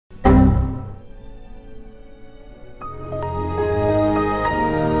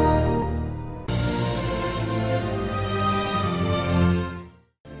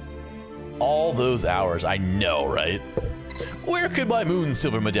those hours. I know, right? Where could my moon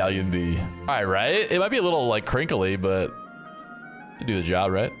silver medallion be? All right. It might be a little like crinkly, but to do the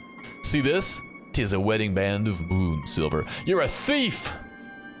job, right? See this? 'Tis a wedding band of moon silver. You're a thief.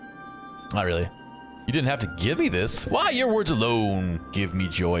 Not really. You didn't have to give me this. Why? Your words alone give me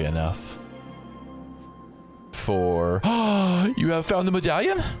joy enough. For you have found the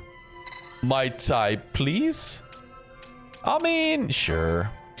medallion? Might I please? I mean, sure.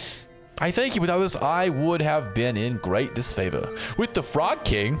 I thank you. Without this, I would have been in great disfavor with the Frog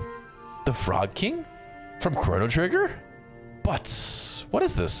King. The Frog King? From Chrono Trigger? But what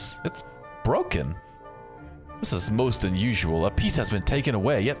is this? It's broken. This is most unusual. A piece has been taken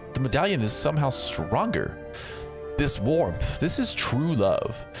away, yet the medallion is somehow stronger. This warmth, this is true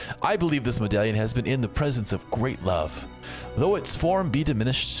love. I believe this medallion has been in the presence of great love. Though its form be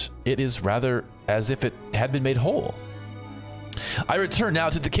diminished, it is rather as if it had been made whole. I return now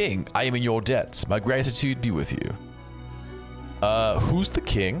to the king. I am in your debt. My gratitude be with you. Who's the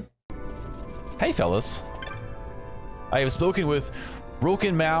king? Hey, fellas. I have spoken with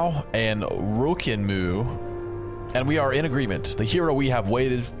Roken Mao and Roken Mu, and we are in agreement. The hero we have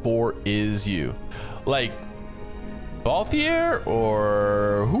waited for is you. Like, Balthier,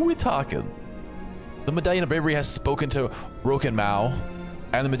 or who are we talking? The Medallion of Bravery has spoken to Roken Mao,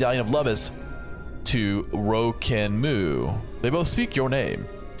 and the Medallion of Love is to Roken Mu. They both speak your name.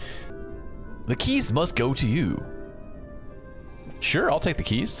 The keys must go to you. Sure, I'll take the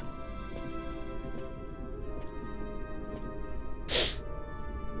keys.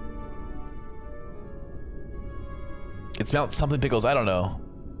 It's Mount something pickles, I don't know.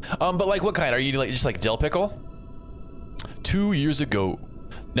 But like what kind? Are you like just like dill pickle? 2 years ago,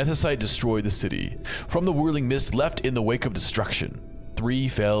 Nethicite destroyed the city. From the whirling mist left in the wake of destruction, 3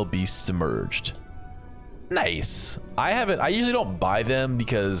 fell beasts emerged. Nice. I usually don't buy them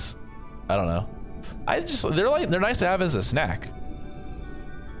because I don't know. They're nice to have as a snack.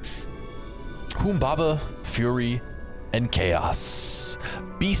 Humbaba, Fury, and Chaos.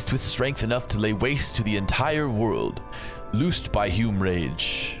 Beast with strength enough to lay waste to the entire world, loosed by Hume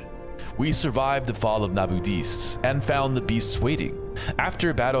Rage. We survived the fall of Nabudis and found the beasts waiting. After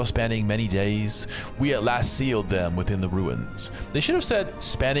a battle spanning many days, we at last sealed them within the ruins. They should have said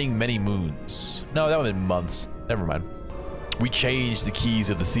spanning many moons. No, that would have been months. Never mind. We changed the keys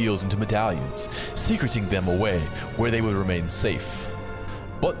of the seals into medallions, secreting them away where they would remain safe.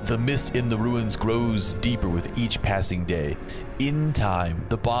 But the mist in the ruins grows deeper with each passing day. In time,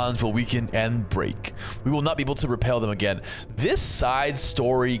 the bonds will weaken and break. We will not be able to repel them again. This side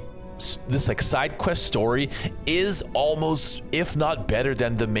story, this like side quest story is almost, if not better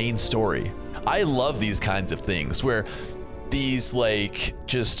than the main story. I love these kinds of things where these like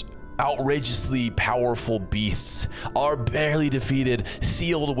just outrageously powerful beasts are barely defeated,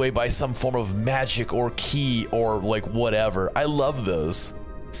 sealed away by some form of magic or key or like whatever. I love those.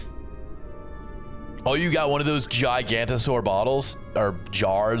 Oh, you got one of those Gigantosaur bottles or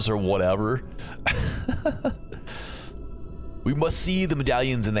jars or whatever. We must see the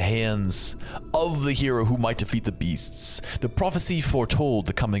medallions in the hands of the hero who might defeat the beasts. The prophecy foretold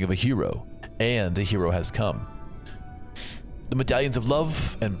the coming of a hero, and a hero has come. The medallions of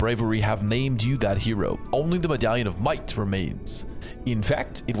love and bravery have named you that hero. Only the medallion of might remains. In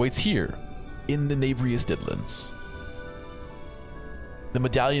fact, it waits here, in the neighborious Deadlands. The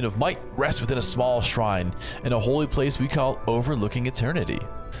medallion of might rests within a small shrine in a holy place we call Overlooking Eternity.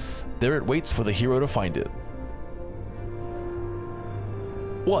 There it waits for the hero to find it.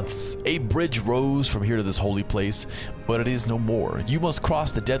 Once, a bridge rose from here to this holy place, but it is no more. You must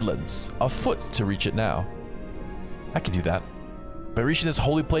cross the Deadlands, afoot to reach it now. I can do that. By reaching this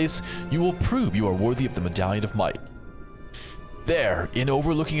holy place, you will prove you are worthy of the Medallion of Might. There, in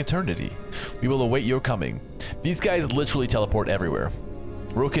Overlooking Eternity, we will await your coming. These guys literally teleport everywhere.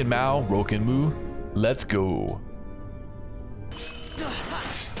 Roken Mao, Roken Mu, let's go.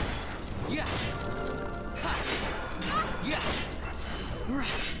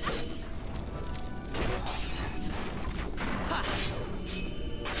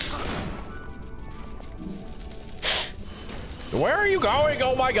 Where are you going?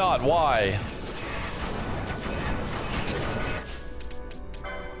 Oh my god, why?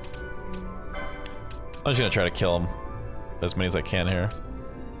 I'm just gonna try to kill him as many as I can here.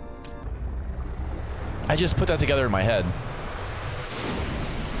 I just put that together in my head.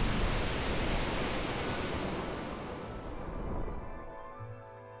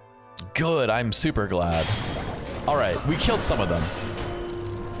 Good, I'm super glad. All right, we killed some of them.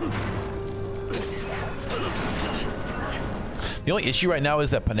 The only issue right now is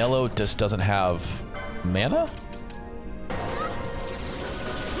that Pinello just doesn't have mana?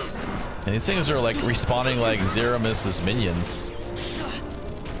 And these things are like respawning like Zeramis' minions.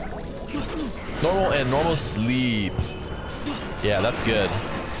 Normal and normal sleep. Yeah, that's good.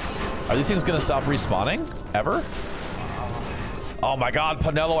 Are these things gonna stop respawning? Ever? Oh my god,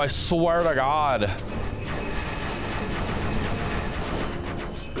 Panello, I swear to God.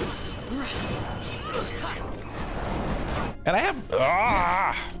 And I have...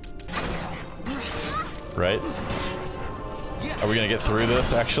 Right? Are we gonna get through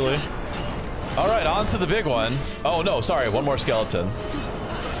this, actually? All right, on to the big one. Oh no, sorry, one more skeleton.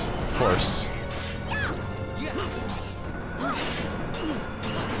 Of course.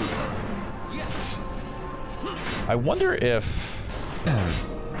 I wonder if...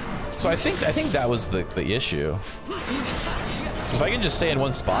 So I think that was the issue. So if I can just stay in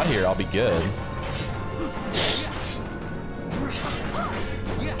one spot here, I'll be good.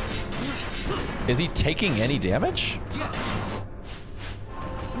 Is he taking any damage?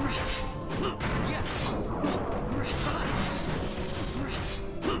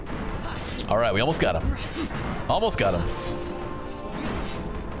 All right, we almost got him. Almost got him.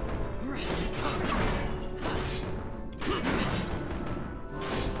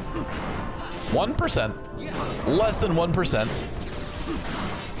 %. Less than 1%.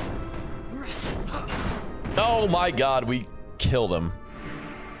 Oh my god, we killed him.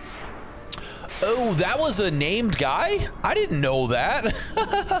 Oh, that was a named guy? I didn't know that.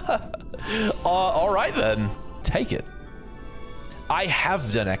 All right then, take it. I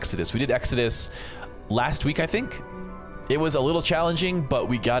have done Exodus. We did Exodus last week, I think. It was a little challenging, but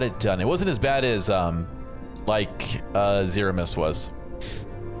we got it done. It wasn't as bad as Zeramis was.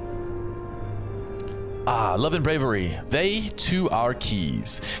 Ah, love and bravery. They too are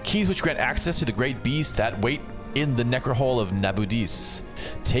keys. Keys which grant access to the great beasts that wait in the necrohole of Nabudis.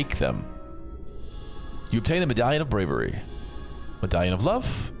 Take them. You obtain the Medallion of Bravery, Medallion of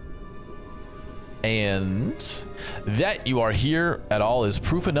Love, and that you are here at all is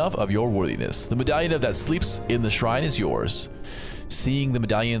proof enough of your worthiness. The medallion of that sleeps in the shrine is yours. Seeing the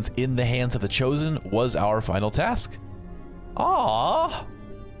medallions in the hands of the chosen was our final task. Ah.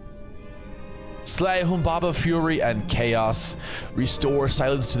 Slay Humbaba, fury, and chaos. Restore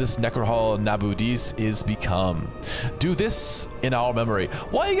silence to this necrohall Nabudis is become. Do this in our memory.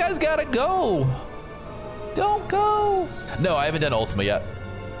 Why you guys gotta go? Don't go. No, I haven't done Ultima yet.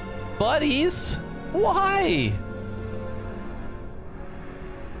 Buddies, why?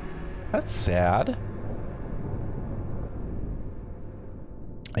 That's sad.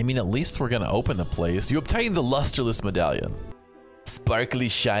 I mean, at least we're gonna open the place. You obtain the lusterless medallion. Sparkly,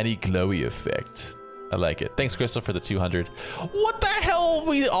 shiny, glowy effect. I like it. Thanks, Crystal, for the 200. What the hell are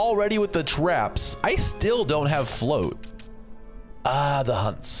we already with the traps? I still don't have float. Ah, the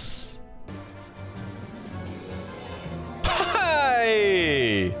hunts.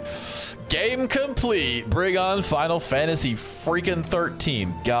 Hey! Game complete. Bring on Final Fantasy freaking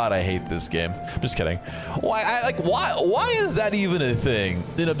 13. God, I hate this game. I'm just kidding. Why is that even a thing?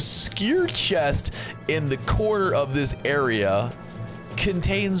 An obscure chest in the corner of this area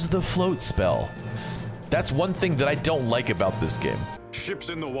contains the float spell. That's one thing that I don't like about this game. Ships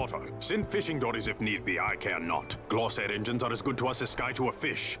in the water. Send fishing dories if need be, I care not. Glossair engines are as good to us as sky to a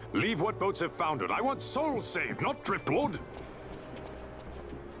fish. Leave what boats have foundered. I want souls saved, not driftwood.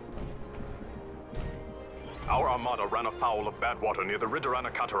 Our armada ran afoul of bad water near the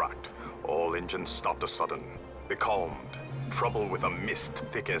Ridorana Cataract. All engines stopped a sudden. Becalmed. Trouble with a mist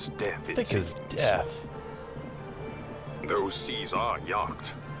thick as death, it seems. Thick as death. Those seas are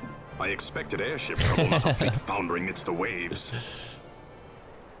yarked. I expected airship trouble, not a fleet foundering amidst the waves.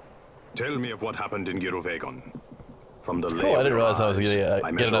 Tell me of what happened in Girovegon. From the Cool, I didn't realize I was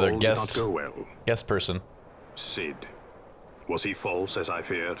gonna get another guest person. Cid. Was he false, as I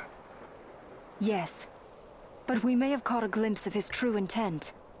feared? Yes. But we may have caught a glimpse of his true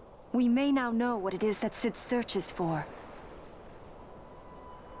intent. We may now know what it is that Cid searches for.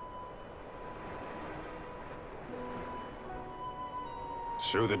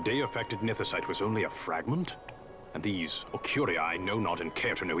 So the day-affected Nithosite was only a fragment? And these Ocuria I know not and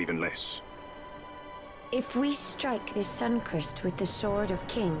care to know even less. If we strike this Suncrest with the Sword of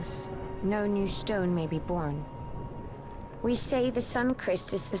Kings, no new stone may be born. We say the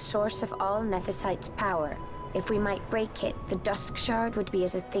Suncrest is the source of all Nethosite's power. If we might break it, the Dusk Shard would be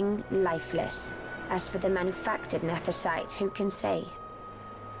as a thing lifeless. As for the manufactured Nethosite, who can say?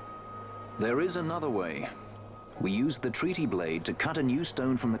 There is another way. We use the Treaty Blade to cut a new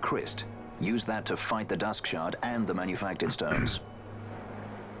stone from the Crest. Use that to fight the Dusk Shard and the manufactured stones.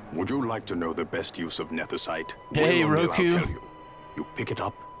 Would you like to know the best use of Nethosite? Hey, Well, Roku. I'll tell you. You pick it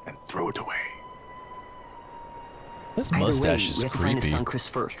up and throw it away. This Either way, mustache is we have to find the creepy. Suncrest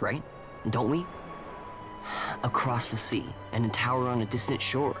first, right? don't we? Across the sea, and a tower on a distant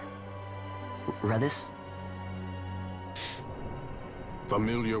shore. Read this?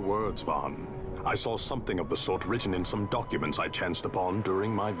 Familiar words, Vaughn. I saw something of the sort written in some documents I chanced upon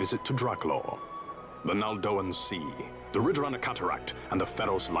during my visit to Draklor. The Naldoan Sea, the Ridrunner Cataract, and the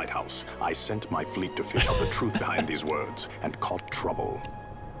Pharos Lighthouse. I sent my fleet to fish out the truth behind these words, and caught trouble.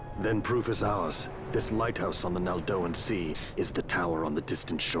 Then proof is ours. This lighthouse on the Naldoan Sea is the tower on the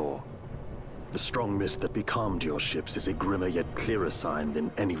distant shore. The strong mist that becalmed your ships is a grimmer yet clearer sign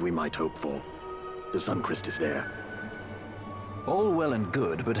than any we might hope for. The Suncrest is there. All well and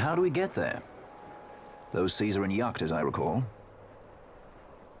good, but how do we get there? Those seas are in Yacht, as I recall.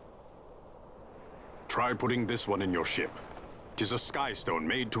 Try putting this one in your ship. 'Tis a skystone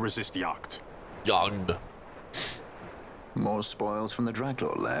made to resist Yacht. Yogged. More spoils from the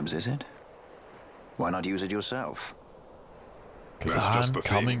Draklor labs, is it? Why not use it yourself? That's just the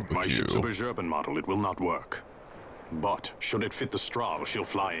coming thing. with My ship's a you. Bergerben model. It will not work. But should it fit the Strahl, she'll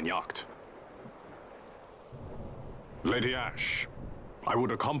fly in Yacht. Lady Ash, I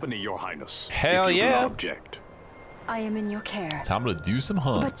would accompany your highness. Hell if you yeah. do not object. I am in your care. Time to do some But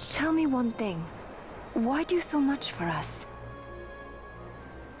hunts. tell me one thing. Why do so much for us?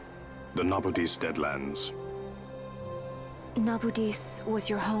 The Nabudis Deadlands. Nabudis was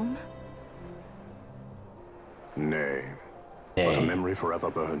your home? Nay. But a memory forever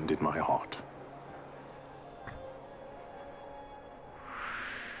burned in my heart.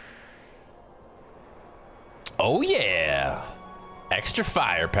 Oh yeah. Extra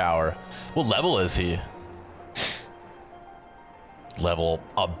firepower. What level is he? Level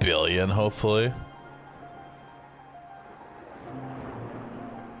 1 billion, hopefully.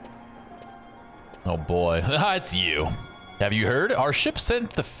 Oh boy, it's you. Have you heard? Our ship sent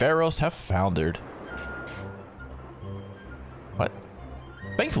the Pharos have foundered. What?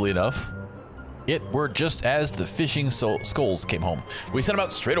 Thankfully enough, it were just as the fishing skulls came home. We sent them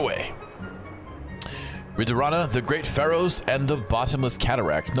out straight away. Ridurana, the Great Pharos, and the Bottomless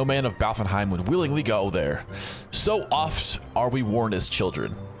Cataract. No man of Balfenheim would willingly go there. So oft are we warned as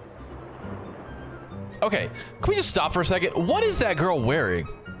children. Okay, can we just stop for a second? What is that girl wearing?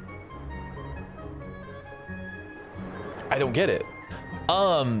 I don't get it.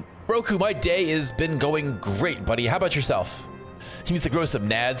 Roku, my day has been going great, buddy. How about yourself? He needs to grow some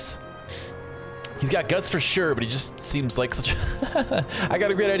nads. He's got guts for sure, but he just seems like such a... I got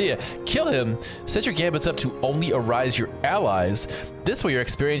a great idea. Kill him. Set your gambits up to only arise your allies. This way your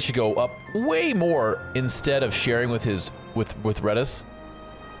experience should go up way more instead of sharing with Redis.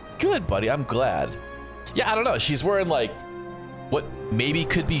 Good, buddy. I'm glad. Yeah, I don't know. She's wearing like what maybe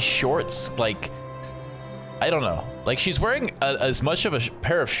could be shorts. Like, I don't know. Like she's wearing as much of a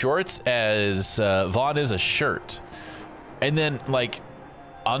pair of shorts as Vaughn is a shirt. And then like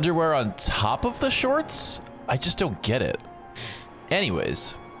underwear on top of the shorts? I just don't get it.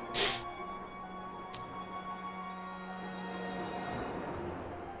 Anyways.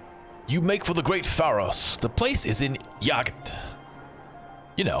 You make for the Great Pharos. The place is in Yacht.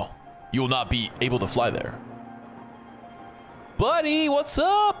 You know, you will not be able to fly there. Buddy, what's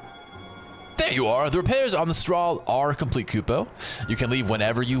up? There you are. The repairs on the Strahl are complete, Kupo. You can leave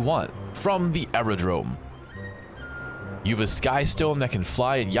whenever you want from the aerodrome. You have a sky stone that can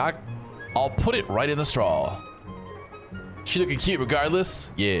fly in Yacht. I'll put it right in the Strahl. She looking cute regardless?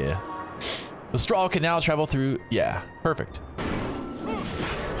 Yeah. The Strahl can now travel through... Yeah, perfect.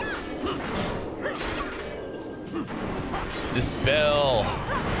 Dispel.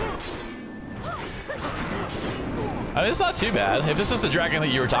 I mean, it's not too bad. If this was the dragon that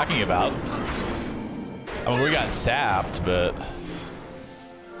you were talking about. I mean, we got sapped, but...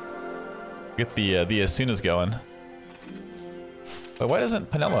 Get the Asunas going. But why doesn't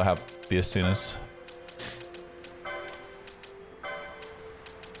Penelo have the Asunas?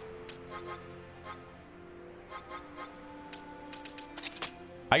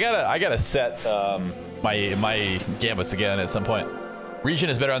 I gotta set my gambits again at some point.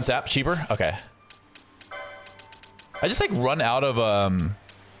 Region is better on sap, cheaper. Okay. I just like run out of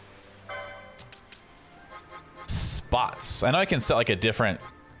spots. I know I can set like a different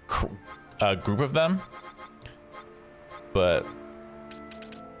group of them, but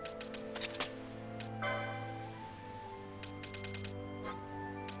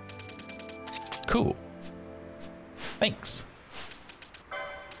cool. Thanks.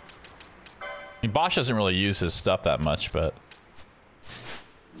 I mean, Bosch doesn't really use his stuff that much, but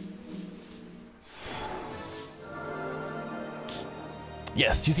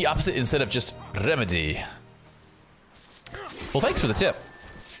yes, use the opposite instead of just remedy. Well, thanks for the tip.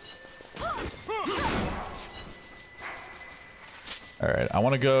 All right, I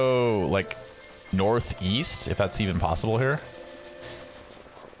want to go like northeast, if that's even possible here.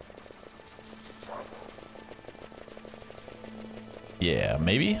 Yeah,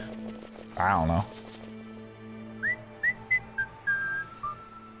 maybe. I don't know.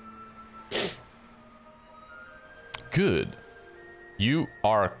 Good. You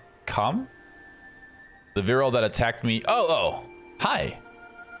are come? The virile that attacked me. Oh, hi.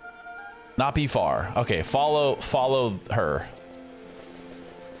 Not be far. Okay, follow her.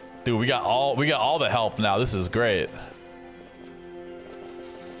 Dude, we got all the help now. This is great.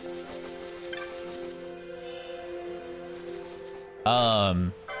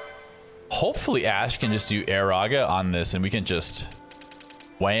 Hopefully Ash can just do Airaga on this and we can just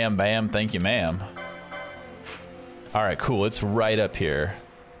wham bam, thank you ma'am. All right, cool. It's right up here.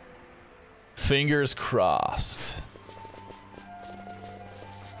 Fingers crossed.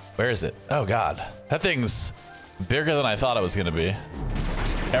 Where is it? Oh god. That thing's bigger than I thought it was gonna be.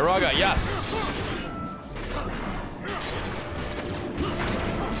 Airaga, yes!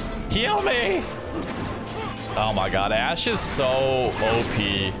 Heal me! Oh my god, Ash is so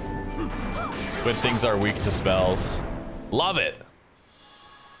OP when things are weak to spells. Love it!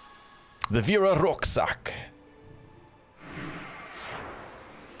 The Vera Rucksack.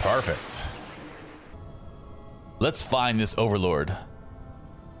 Perfect. Let's find this overlord.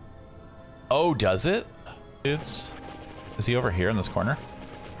 Oh, does it? Is he over here in this corner?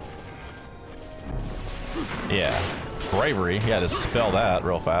 Yeah. Bravery. He had to spell that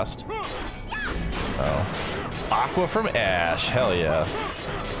real fast. Oh. Aqua from Ash. Hell yeah.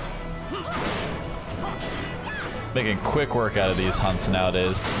 Making quick work out of these hunts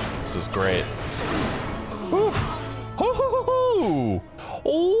nowadays. This is great. Woo. Hoo-hoo-hoo-hoo.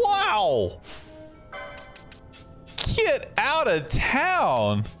 Wow. Get out of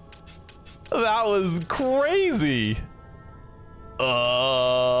town. That was crazy.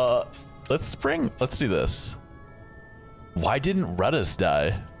 Let's do this. Why didn't Ruddus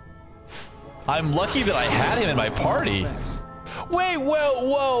die? I'm lucky that I had him in my party. Wait,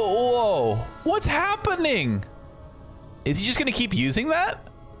 whoa. What's happening? Is he just gonna keep using that?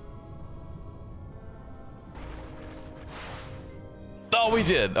 Oh, we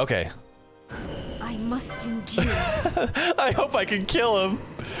did. Okay. I must endure. I hope I can kill him.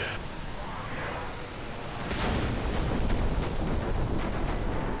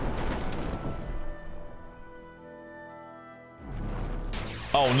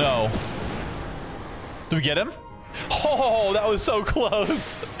 Oh no. Did we get him? Oh, that was so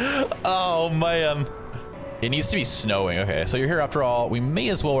close. Oh man. It needs to be snowing. Okay, so you're here after all. We may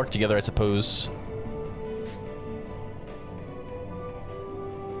as well work together, I suppose.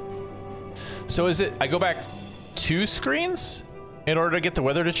 So is it, I go back 2 screens in order to get the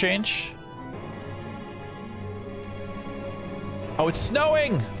weather to change? Oh, it's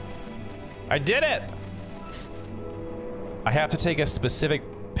snowing. I did it. I have to take a specific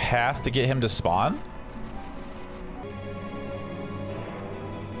path to get him to spawn?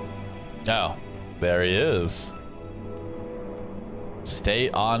 Oh, there he is. Stay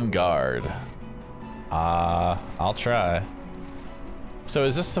on guard. I'll try. So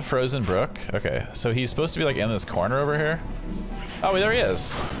is this the frozen brook? Okay, so he's supposed to be like in this corner over here. Oh, there he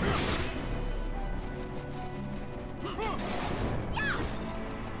is.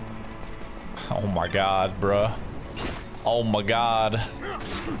 Oh my god, bruh. Oh my god.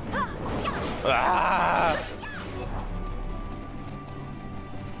 Ah!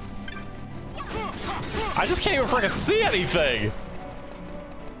 I just can't even freaking see anything.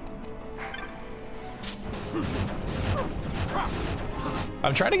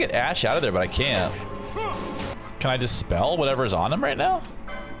 I'm trying to get Ash out of there, but I can't. Can I dispel whatever's on him right now?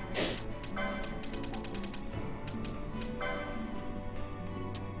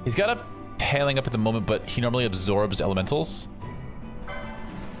 He's got a paling up at the moment, but he normally absorbs elementals.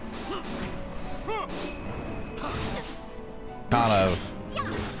 Kind of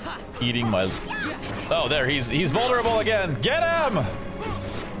eating my... Oh, there, he's vulnerable again. Get him!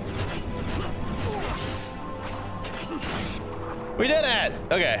 We did it!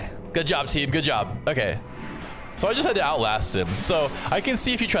 Okay, good job, team, good job. Okay, so I just had to outlast him. So I can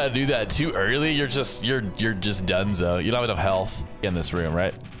see if you try to do that too early, you're just donezo. You don't have enough health in this room,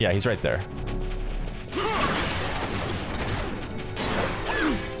 right? Yeah, he's right there.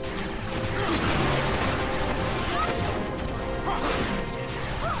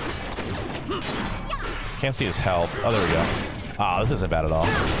 Can't see his health. Oh, there we go. Ah, this isn't bad at all.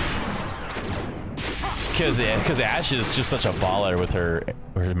 Because Ash is just such a baller with her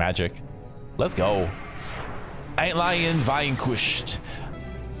magic. Let's go. Ain't lying, vanquished.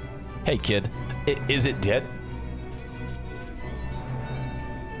 Hey, kid. Is it dead?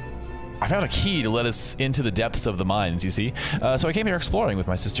 I found a key to let us into the depths of the mines, you see. So I came here exploring with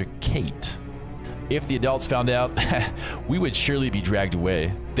my sister Kate. If the adults found out, we would surely be dragged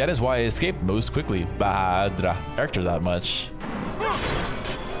away. That is why I escaped most quickly. Badra. Character that much.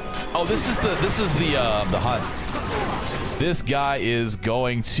 Oh, this is the hunt. This guy is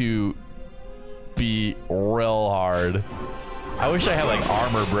going to be real hard. I wish I had like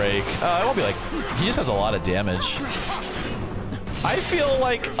armor break. It won't be like, he just has a lot of damage. I feel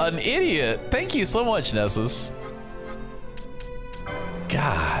like an idiot. Thank you so much, Nessus.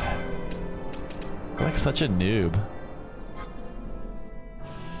 God. I'm like such a noob.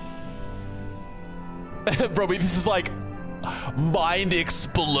 Bro, this is like mind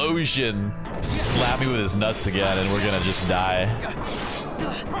explosion. Slap me with his nuts again and we're gonna just die.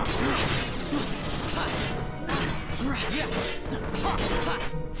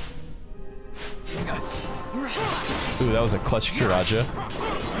 Ooh, that was a clutch Kiraja.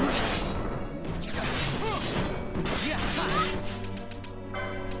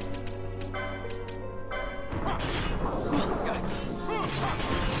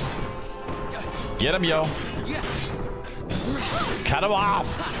 Get him, yo. Cut him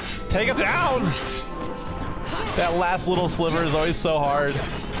off. Take him down. That last little sliver is always so hard.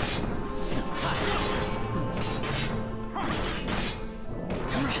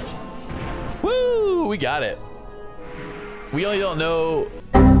 Woo! We got it. We only don't know.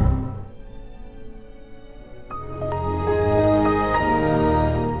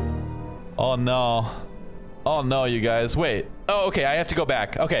 Oh no. Oh no, you guys. Wait. Oh, okay. I have to go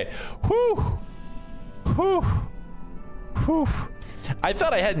back. Okay. Whew. Whew. Whew. I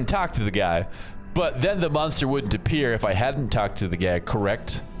thought I hadn't talked to the guy, but then the monster wouldn't appear if I hadn't talked to the guy,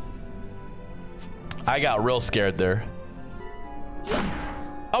 correct? I got real scared there.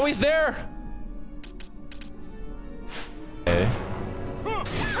 Oh, he's there! Okay.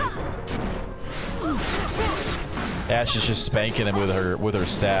 Ash is just spanking him with her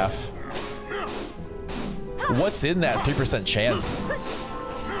staff. What's in that 3% chance?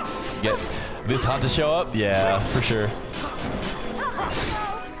 Get this hunt to show up? Yeah, for sure.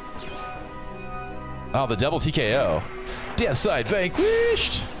 Oh, the double TKO. Death side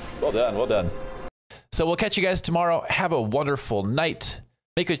vanquished. Well done, well done. So we'll catch you guys tomorrow. Have a wonderful night.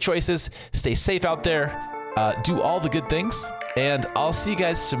 Make good choices. Stay safe out there. Do all the good things. And I'll see you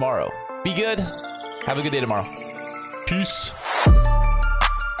guys tomorrow. Be good. Have a good day tomorrow. Peace.